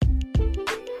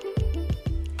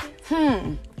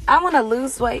I want to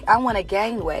lose weight, I want to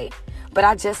gain weight, but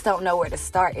I just don't know where to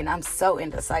start, and I'm so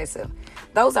indecisive.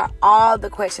 Those are all the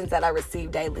questions that I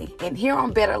receive daily. And here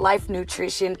on Better Life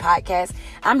Nutrition Podcast,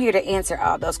 I'm here to answer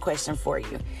all those questions for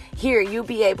you. Here, you'll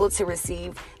be able to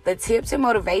receive the tips and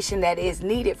motivation that is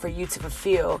needed for you to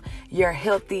fulfill your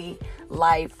healthy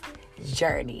life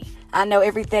journey. I know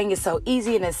everything is so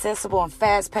easy and accessible and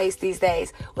fast-paced these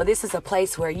days. Well, this is a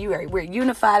place where we're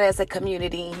unified as a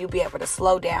community, and you'll be able to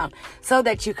slow down so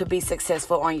that you could be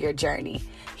successful on your journey.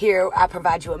 Here, I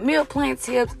provide you a meal plan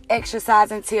tips,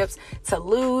 exercising tips to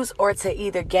lose or to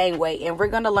either gain weight, and we're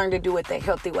going to learn to do it the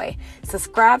healthy way.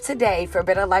 Subscribe today for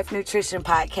Better Life Nutrition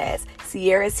Podcast.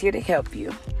 Sierra is here to help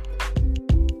you.